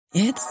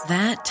It's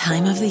that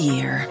time of the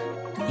year.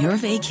 Your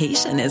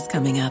vacation is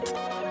coming up.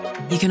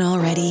 You can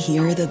already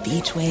hear the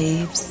beach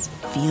waves,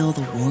 feel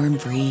the warm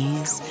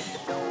breeze,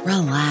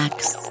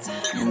 relax,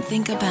 and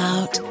think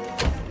about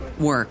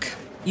work.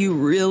 You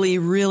really,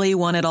 really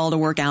want it all to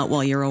work out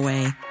while you're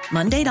away.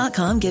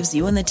 Monday.com gives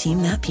you and the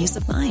team that peace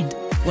of mind.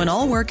 When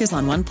all work is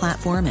on one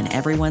platform and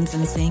everyone's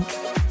in sync,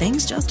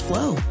 things just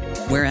flow.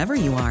 Wherever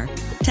you are,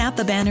 tap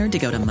the banner to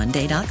go to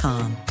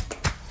Monday.com.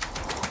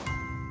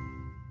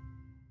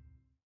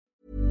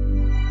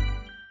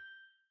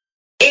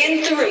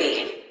 In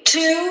 3,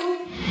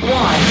 2, 1.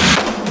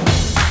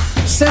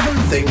 7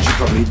 things you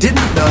probably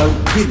didn't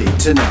know you need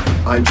to know.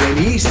 I'm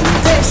Jamie East,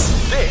 and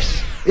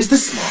this is the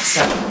Smart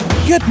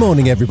 7. Good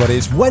morning, everybody.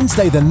 It's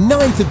Wednesday, the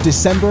 9th of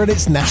December, and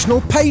it's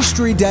National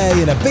Pastry Day.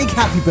 And a big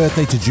happy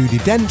birthday to Judi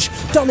Dench,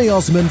 Donny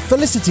Osmond,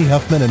 Felicity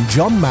Huffman, and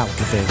John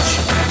Malkovich.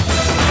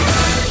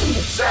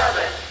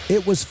 7.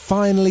 It was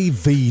finally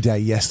V-Day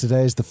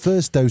yesterday as the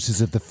first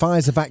doses of the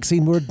Pfizer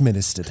vaccine were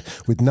administered,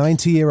 with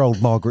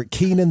 90-year-old Margaret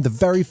Keenan the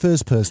very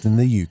first person in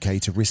the UK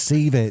to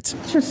receive it.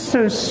 It's just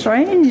so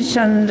strange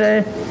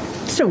and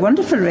so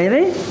wonderful,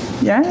 really.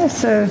 Yeah,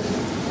 so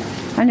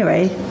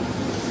anyway,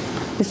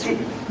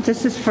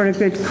 this is for a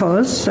good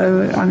cause,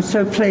 so I'm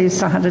so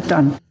pleased I had it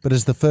done. But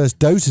as the first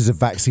doses of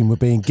vaccine were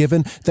being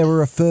given, there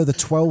were a further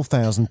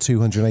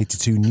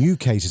 12,282 new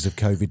cases of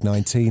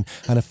COVID-19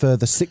 and a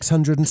further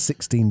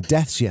 616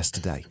 deaths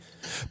yesterday.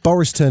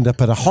 Boris turned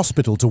up at a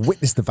hospital to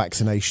witness the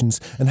vaccinations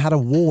and had a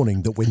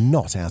warning that we're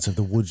not out of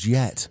the woods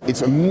yet.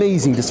 It's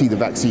amazing to see the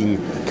vaccine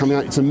coming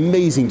out. It's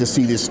amazing to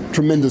see this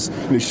tremendous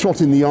shot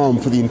in the arm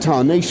for the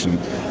entire nation,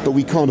 but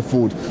we can't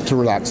afford to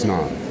relax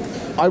now.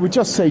 I would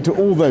just say to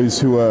all those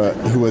who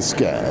are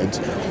scared,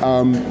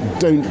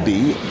 don't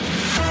be.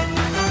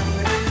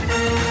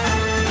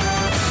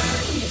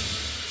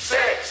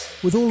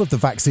 6. With all of the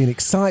vaccine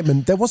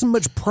excitement, there wasn't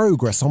much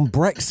progress on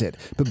Brexit,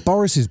 but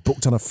Boris is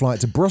booked on a flight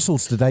to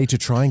Brussels today to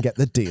try and get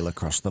the deal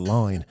across the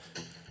line.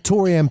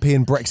 Tory MP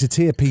and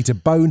Brexiteer Peter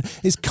Bone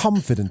is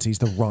confident he's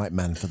the right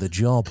man for the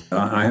job.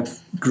 I have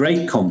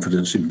great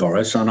confidence in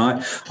Boris, and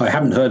I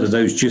haven't heard of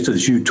those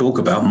jitters you talk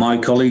about. My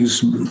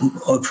colleagues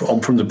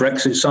from the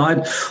Brexit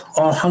side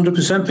are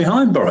 100%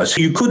 behind Boris.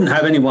 You couldn't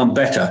have anyone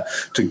better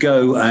to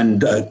go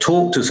and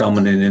talk to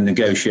someone in the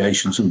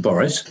negotiations than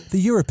Boris. The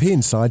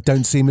European side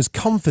don't seem as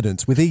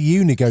confident, with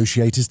EU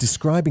negotiators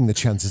describing the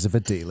chances of a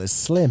deal as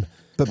slim.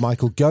 But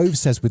Michael Gove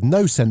says with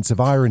no sense of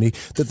irony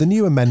that the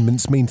new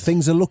amendments mean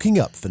things are looking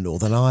up for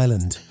Northern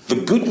Ireland. The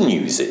good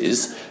news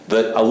is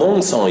that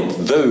alongside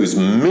those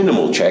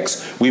minimal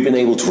checks, we've been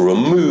able to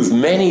remove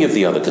many of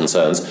the other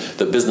concerns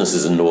that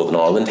businesses in Northern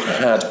Ireland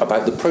had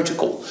about the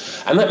protocol.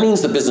 And that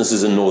means that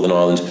businesses in Northern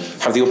Ireland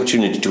have the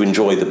opportunity to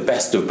enjoy the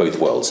best of both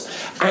worlds.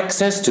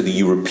 Access to the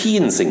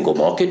European single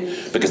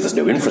market, because there's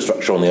no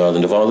infrastructure on the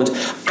island of Ireland,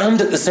 and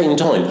at the same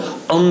time,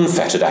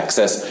 unfettered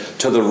access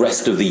to the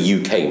rest of the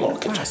UK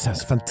market. That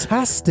sounds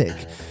fantastic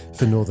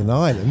for Northern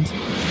Ireland.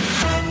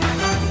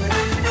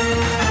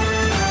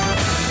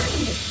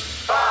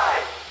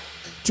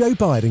 Joe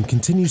Biden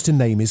continues to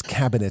name his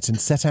cabinet and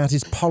set out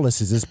his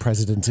policies as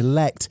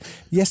president-elect.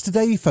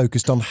 Yesterday he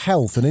focused on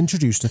health and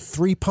introduced a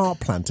 3-part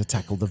plan to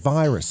tackle the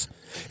virus.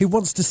 He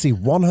wants to see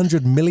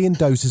 100 million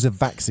doses of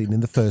vaccine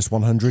in the first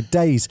 100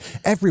 days,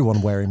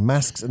 everyone wearing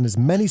masks and as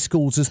many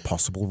schools as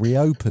possible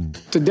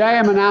reopened. Today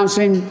I'm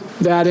announcing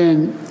that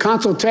in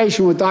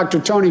consultation with Dr.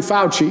 Tony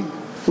Fauci,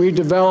 we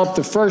developed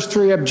the first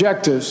 3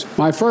 objectives.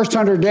 My first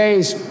 100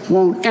 days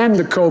won't end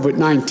the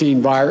COVID-19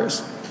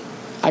 virus.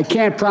 I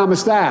can't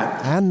promise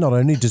that. And not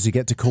only does he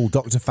get to call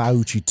Dr.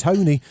 Fauci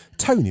Tony,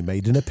 Tony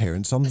made an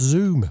appearance on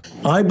Zoom.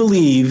 I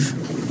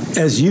believe,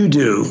 as you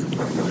do,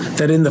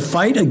 that in the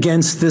fight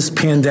against this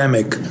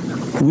pandemic,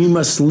 we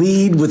must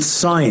lead with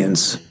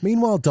science.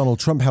 Meanwhile, Donald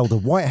Trump held a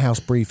White House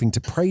briefing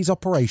to praise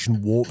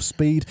Operation Warp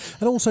Speed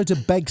and also to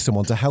beg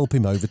someone to help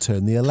him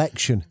overturn the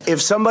election.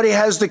 If somebody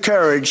has the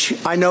courage,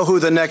 I know who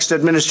the next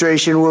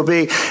administration will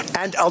be.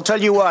 And I'll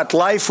tell you what,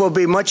 life will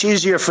be much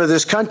easier for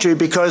this country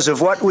because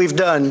of what we've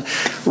done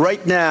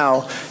right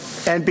now.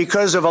 And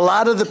because of a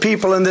lot of the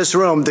people in this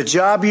room, the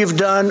job you've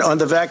done on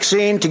the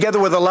vaccine, together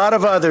with a lot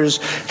of others,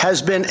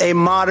 has been a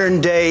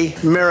modern-day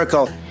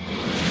miracle.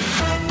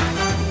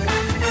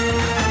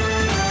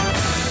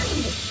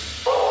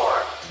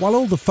 While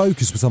all the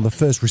focus was on the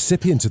first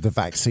recipient of the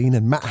vaccine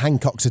and Matt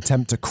Hancock's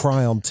attempt to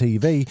cry on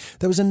TV,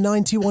 there was a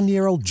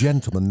 91-year-old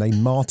gentleman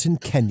named Martin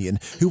Kenyon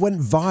who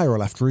went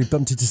viral after he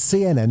bumped into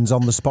CNN's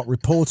on-the-spot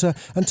reporter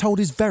and told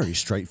his very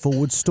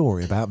straightforward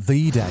story about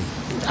V-Day.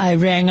 I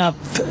rang up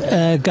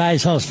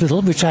Guy's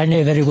Hospital, which I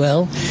know very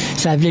well,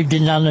 so I've lived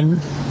in London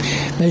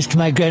most of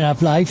my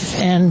grown-up life,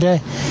 and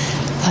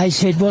I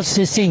said, "What's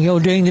this thing? You're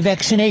doing the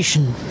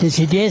vaccination?" They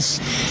said, "Yes."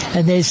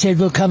 And they said,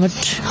 "We'll come at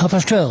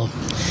 12:30.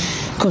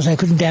 Of course, I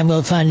couldn't damn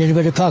well find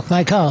anywhere to park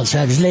my car,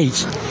 so I was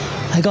late.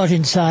 I got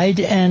inside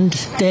and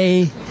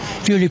they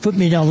duly put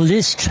me on the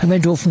list. I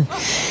went off and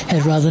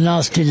had a rather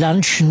nasty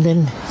lunch and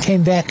then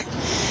came back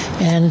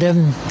and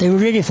they were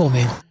ready for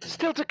me.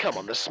 Still to come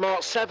on the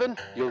Smart 7,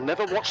 you'll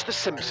never watch The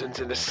Simpsons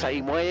in the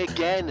same way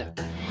again.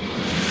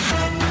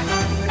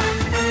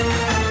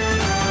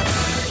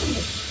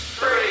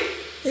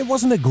 It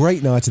wasn't a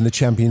great night in the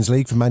Champions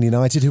League for Man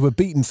United, who were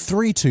beaten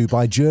 3-2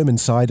 by German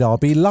side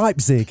RB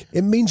Leipzig.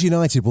 It means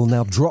United will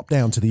now drop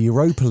down to the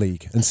Europa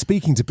League. And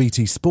speaking to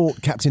BT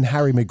Sport, captain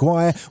Harry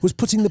Maguire was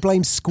putting the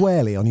blame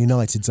squarely on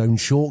United's own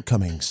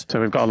shortcomings.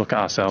 So we've got to look at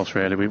ourselves,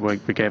 really. We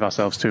gave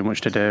ourselves too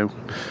much to do.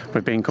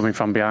 We've been coming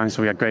from behind,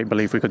 so we had great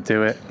belief we could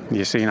do it.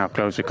 You've seen how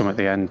close we come at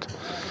the end.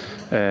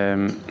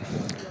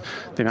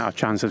 The amount of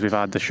chances we've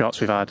had, the shots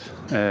we've had,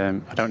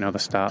 I don't know the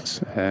stats,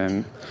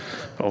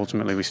 but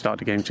ultimately we started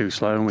the game too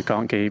slow and we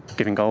can't keep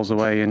giving goals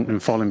away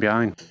and falling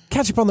behind.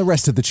 Catch up on the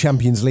rest of the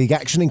Champions League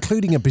action,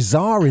 including a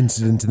bizarre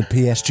incident in the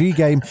PSG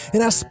game,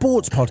 in our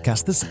sports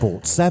podcast, The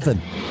Sport 7.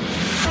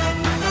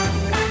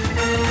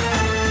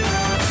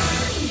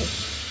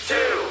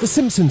 The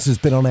Simpsons has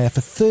been on air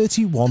for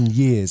 31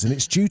 years and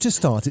it's due to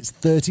start its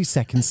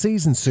 32nd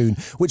season soon,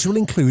 which will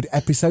include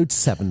episode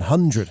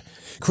 700.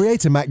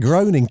 Creator Matt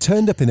Groening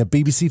turned up in a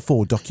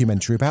BBC4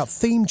 documentary about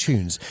theme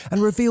tunes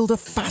and revealed a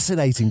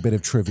fascinating bit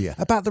of trivia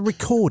about the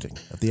recording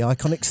of the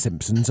iconic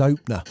Simpsons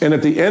opener. And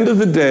at the end of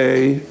the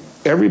day,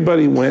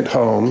 everybody went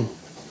home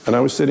and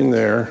I was sitting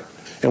there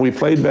and we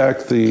played back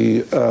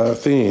the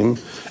theme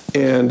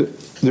and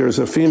there's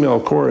a female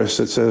chorus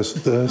that says,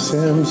 "The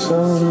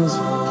Simpsons,"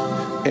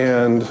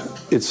 and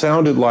it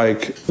sounded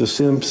like the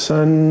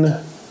Simpson,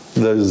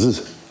 the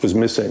Z was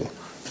missing.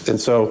 And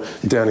so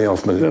Danny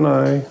Elfman and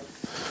I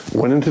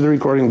went into the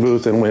recording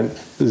booth and went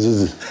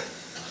zzz.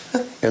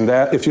 And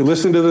that, if they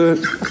listen to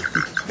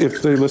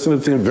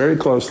the theme very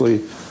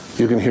closely,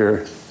 you can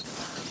hear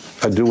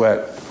a duet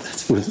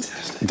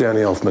with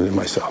Danny Elfman and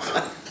myself.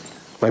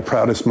 My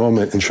proudest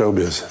moment in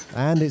showbiz.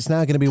 And it's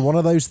now going to be one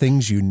of those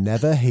things you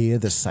never hear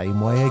the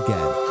same way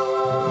again.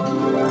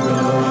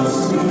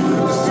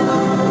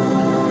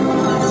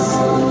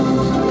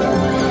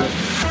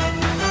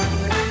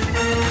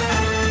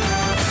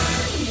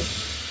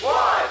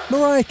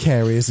 Mariah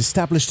Carey has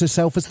established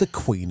herself as the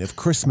Queen of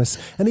Christmas,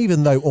 and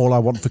even though All I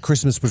Want for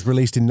Christmas was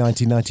released in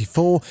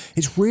 1994,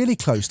 it's really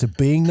close to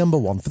being number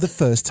one for the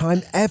first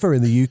time ever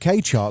in the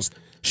UK charts.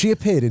 She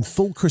appeared in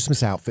full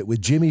Christmas outfit with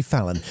Jimmy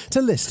Fallon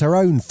to list her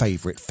own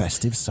favourite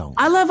festive song.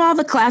 I love all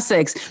the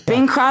classics.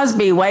 Bing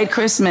Crosby, White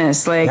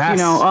Christmas,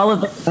 all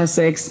of the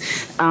classics.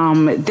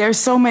 There's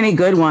so many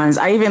good ones.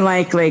 I even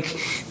like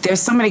there's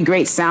so many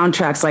great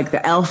soundtracks. Like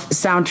the Elf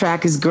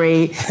soundtrack is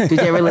great. Did you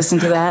ever listen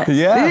to that?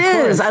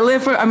 Yeah, it is.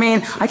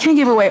 I can't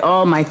give away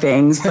all my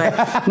things,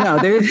 but no,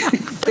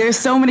 there's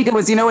so many good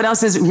ones. You know what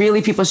else is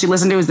really people should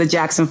listen to is the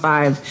Jackson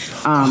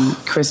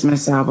 5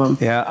 Christmas album.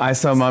 Yeah, I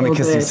Saw Mommy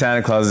Kissing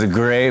Santa Claus is a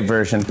great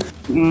version.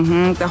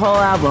 The whole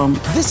album.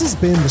 This has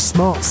been The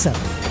Smart 7.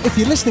 If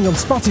you're listening on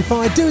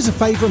Spotify, do us a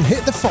favour and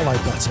hit the follow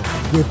button.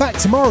 We're back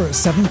tomorrow at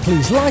 7.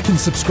 Please like and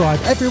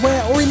subscribe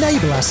everywhere or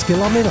enable our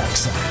skill on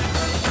Alexa.